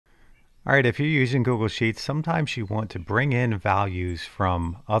All right, if you're using Google Sheets, sometimes you want to bring in values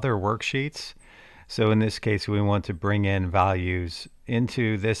from other worksheets. So in this case, we want to bring in values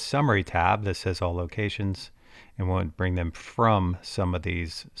into this summary tab that says all locations, and we want to bring them from some of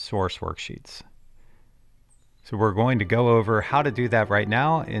these source worksheets. So we're going to go over how to do that right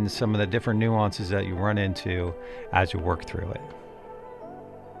now and some of the different nuances that you run into as you work through it.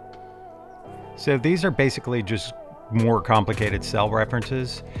 So these are basically just more complicated cell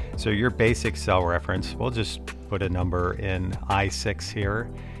references. So your basic cell reference, we'll just put a number in I6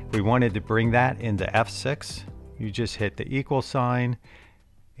 here. If we wanted to bring that into F6, you just hit the equal sign,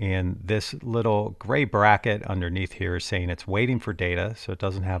 and this little gray bracket underneath here is saying it's waiting for data, so it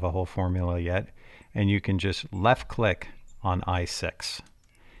doesn't have a whole formula yet. And you can just left click on I6.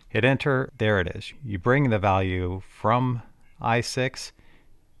 Hit enter, there it is. You bring the value from I6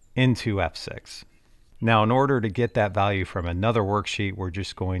 into F6. Now, in order to get that value from another worksheet, we're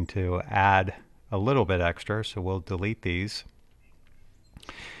just going to add a little bit extra. So we'll delete these.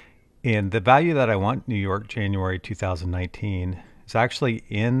 And the value that I want, New York, January 2019, is actually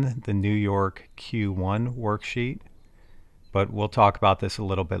in the New York Q1 worksheet. But we'll talk about this a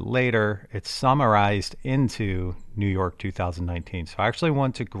little bit later. It's summarized into New York 2019. So I actually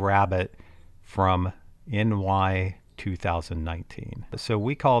want to grab it from NY 2019. So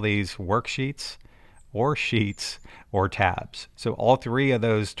we call these worksheets, or sheets, or tabs. So all three of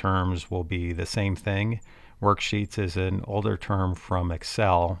those terms will be the same thing. Worksheets is an older term from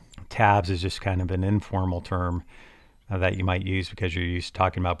Excel. Tabs is just kind of an informal term that you might use because you're used to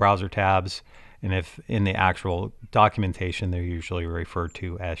talking about browser tabs. And if in the actual documentation, they're usually referred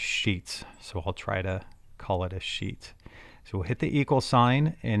to as sheets. So I'll try to call it a sheet. So we'll hit the equal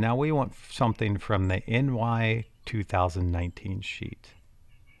sign, and now we want something from the NY 2019 sheet.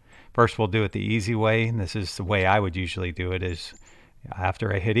 First, we'll do it the easy way, and this is the way I would usually do it, is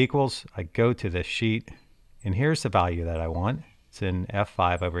after I hit equals, I go to this sheet, and here's the value that I want. It's in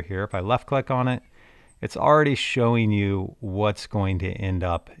F5 over here. If I left click on it, it's already showing you what's going to end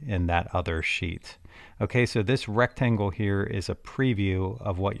up in that other sheet. Okay, so this rectangle here is a preview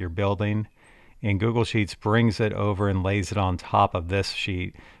of what you're building, and Google Sheets brings it over and lays it on top of this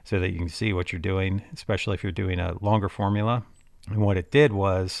sheet so that you can see what you're doing, especially if you're doing a longer formula. And what it did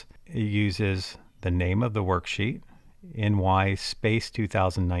was it uses the name of the worksheet, NY space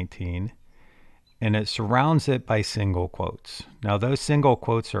 2019, and it surrounds it by single quotes. Now those single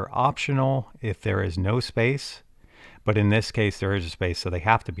quotes are optional if there is no space, but in this case there is a space, so they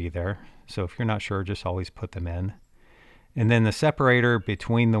have to be there. So if you're not sure, just always put them in. And then the separator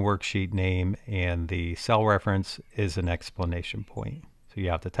between the worksheet name and the cell reference is an exclamation point. So you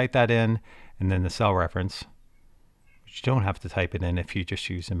have to type that in, and then the cell reference. You don't have to type it in if you just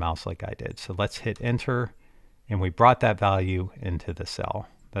use a mouse like I did. So let's hit enter, and we brought that value into the cell.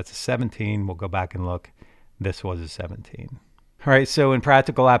 That's a 17. We'll go back and look. This was a 17. All right, so in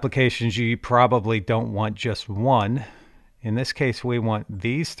practical applications, you probably don't want just one. In this case, we want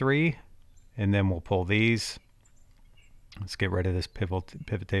these three, and then we'll pull these. Let's get rid of this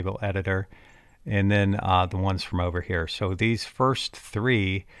pivot table editor, and then the ones from over here. So these first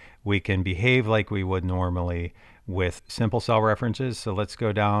three, we can behave like we would normally with simple cell references. So let's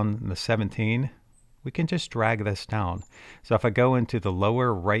go down the 17. We can just drag this down. So if I go into the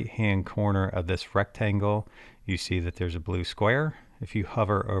lower right hand corner of this rectangle, you see that there's a blue square. If you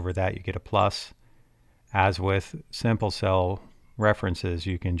hover over that, you get a plus. As with simple cell references,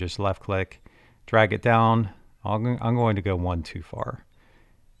 you can just left click, drag it down. I'm going to go one too far.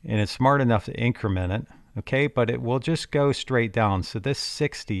 And it's smart enough to increment it, okay, but it will just go straight down. So this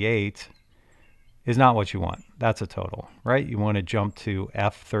 68 is not what you want. That's a total, right? You want to jump to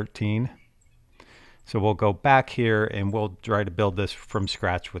F13. So we'll go back here and we'll try to build this from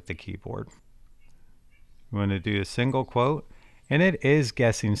scratch with the keyboard. I'm going to do a single quote, and it is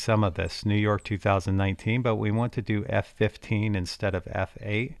guessing some of this, New York 2019, but we want to do F15 instead of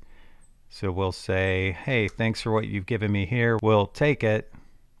F8. So we'll say, hey, thanks for what you've given me here. We'll take it,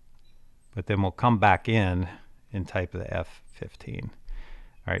 but then we'll come back in and type the F15.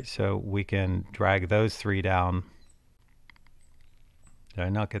 All right, so we can drag those three down. Did I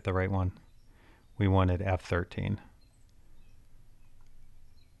not get the right one? We wanted F13.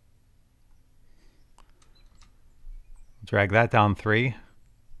 Drag that down 3. All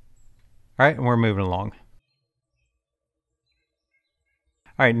right, and we're moving along.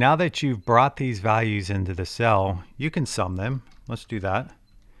 All right, now that you've brought these values into the cell, you can sum them. Let's do that.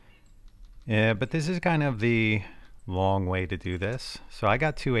 But this is kind of the long way to do this. So I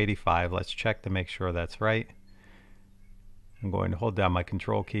got 285. Let's check to make sure that's right. I'm going to hold down my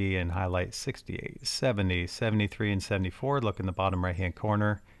control key and highlight 68, 70, 73, and 74. Look in the bottom right hand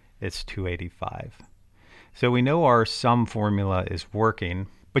corner, it's 285. So we know our sum formula is working,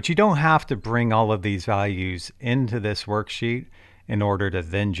 but you don't have to bring all of these values into this worksheet in order to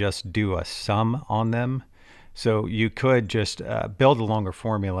then just do a sum on them. So you could just build a longer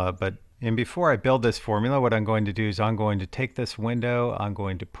formula, and before I build this formula, what I'm going to do is I'm going to take this window, I'm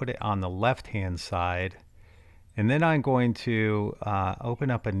going to put it on the left-hand side, and then I'm going to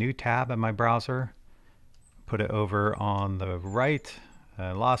open up a new tab in my browser, put it over on the right.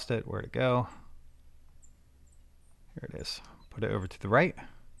 I lost it. Where'd it go? Here it is. Put it over to the right.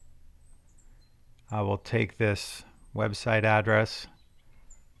 I will take this website address.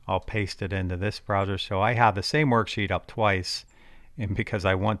 I'll paste it into this browser. So I have the same worksheet up twice, and because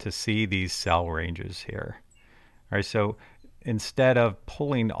I want to see these cell ranges here. All right, so instead of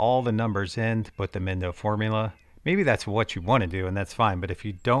pulling all the numbers in to put them into a formula, maybe that's what you want to do, and that's fine. But if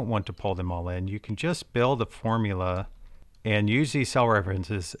you don't want to pull them all in, you can just build a formula and use these cell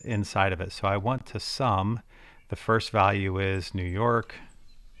references inside of it. So I want to sum. The first value is New York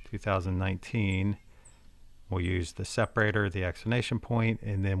 2019. We'll use the separator, the exclamation point,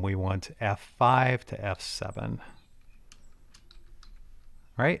 and then we want F5 to F7.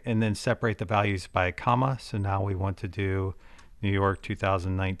 Right, and then separate the values by a comma. So now we want to do New York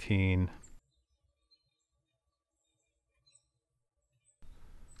 2019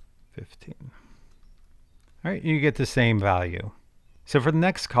 15. All right, you get the same value. So for the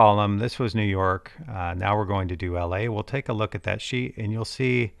next column, this was New York. Now we're going to do LA. We'll take a look at that sheet and you'll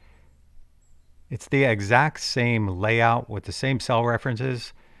see it's the exact same layout with the same cell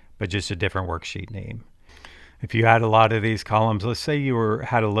references, but just a different worksheet name. If you had a lot of these columns, let's say you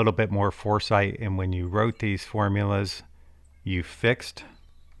had a little bit more foresight, and when you wrote these formulas, you fixed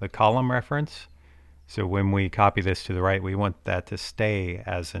the column reference. So when we copy this to the right, we want that to stay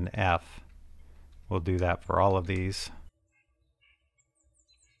as an F. We'll do that for all of these.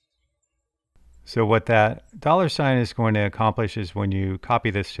 So what that $sign is going to accomplish is when you copy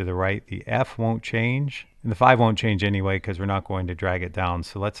this to the right, the F won't change, and the 5 won't change anyway because we're not going to drag it down.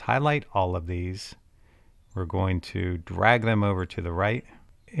 So let's highlight all of these. We're going to drag them over to the right,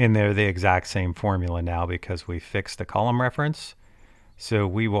 and they're the exact same formula now because we fixed the column reference. So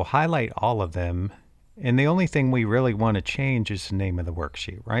we will highlight all of them, and the only thing we really want to change is the name of the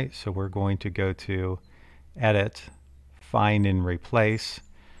worksheet, right? So we're going to go to Edit, Find and Replace.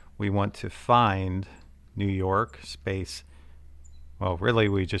 We want to find New York space, well, really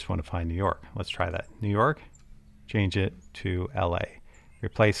we just want to find New York. Let's try that. New York, change it to LA.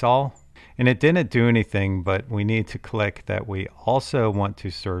 Replace all. And it didn't do anything, but we need to click that we also want to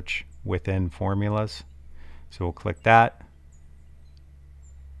search within formulas. So we'll click that.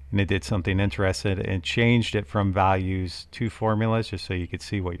 And it did something interesting. It changed it from values to formulas just so you could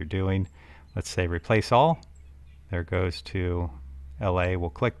see what you're doing. Let's say replace all. There goes to LA. We'll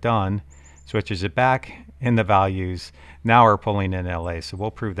click done. Switches it back in the values. Now we're pulling in LA. So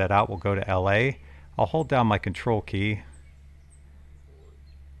we'll prove that out. We'll go to LA. I'll hold down my control key.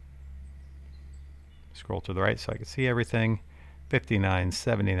 Scroll to the right so I can see everything. 59,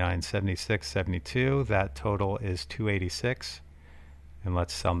 79, 76, 72. That total is 286. And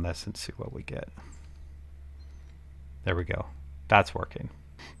let's sum this and see what we get. There we go. That's working.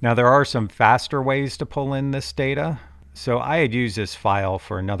 Now there are some faster ways to pull in this data. So I had used this file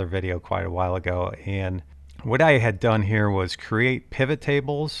for another video quite a while ago, and what I had done here was create pivot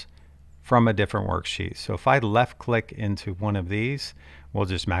tables from a different worksheet. So if I left click into one of these, we'll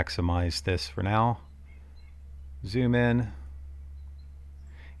just maximize this for now. Zoom in.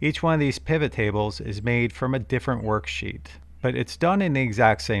 Each one of these pivot tables is made from a different worksheet, but it's done in the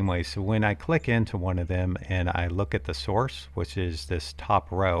exact same way. So when I click into one of them and I look at the source, which is this top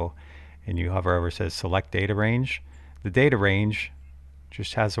row, and you hover over, it says select data range. The data range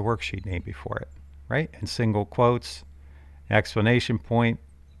just has a worksheet name before it, right? And single quotes, explanation point,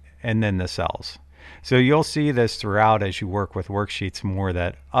 and then the cells. So you'll see this throughout as you work with worksheets more,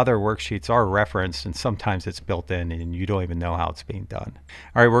 that other worksheets are referenced and sometimes it's built in and you don't even know how it's being done.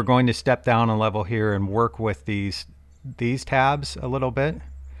 All right, we're going to step down a level here and work with these tabs a little bit.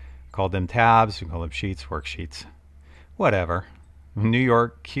 Call them tabs, we call them sheets, worksheets, whatever. New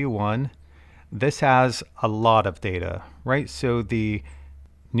York Q1. This has a lot of data, right? So the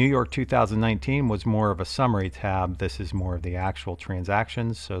New York 2019 was more of a summary tab. This is more of the actual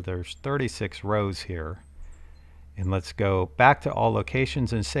transactions. So there's 36 rows here. And let's go back to all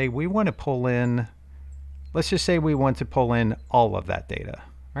locations and say we want to pull in, let's just say we want to pull in all of that data,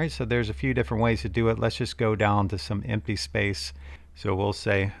 right? So there's a few different ways to do it. Let's just go down to some empty space. So we'll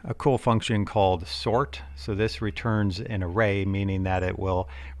say a cool function called sort. So this returns an array, meaning that it will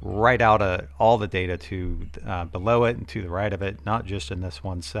write out all the data to below it and to the right of it, not just in this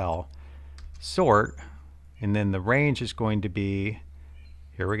one cell. Sort, and then the range is going to be,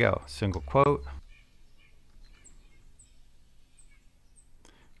 here we go, single quote,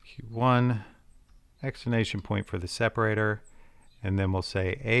 Q1, exclamation point for the separator, and then we'll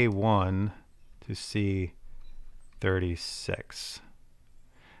say A1 to C36.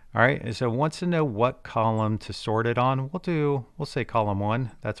 All right, and so once to know what column to sort it on, we'll say column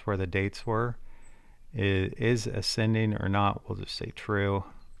 1. That's where the dates were. It is ascending or not, we'll just say true.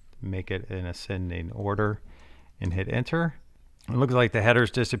 Make it in ascending order and hit enter. It looks like the headers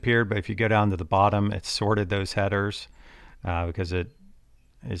disappeared, but if you go down to the bottom, it sorted those headers because it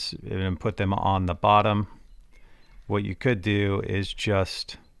put them on the bottom. What you could do is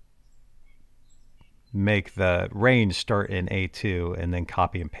just make the range start in A2 and then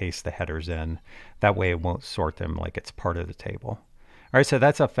copy and paste the headers in. That way it won't sort them like it's part of the table. All right, so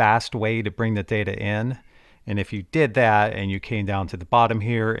that's a fast way to bring the data in. And if you did that and you came down to the bottom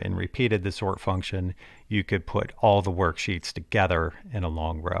here and repeated the sort function, you could put all the worksheets together in a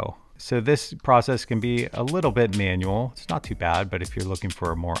long row. So this process can be a little bit manual. It's not too bad, but if you're looking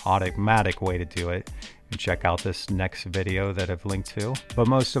for a more automatic way to do it, you check out this next video that I've linked to. But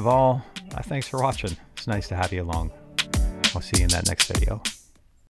most of all, thanks for watching. It's nice to have you along. I'll see you in that next video.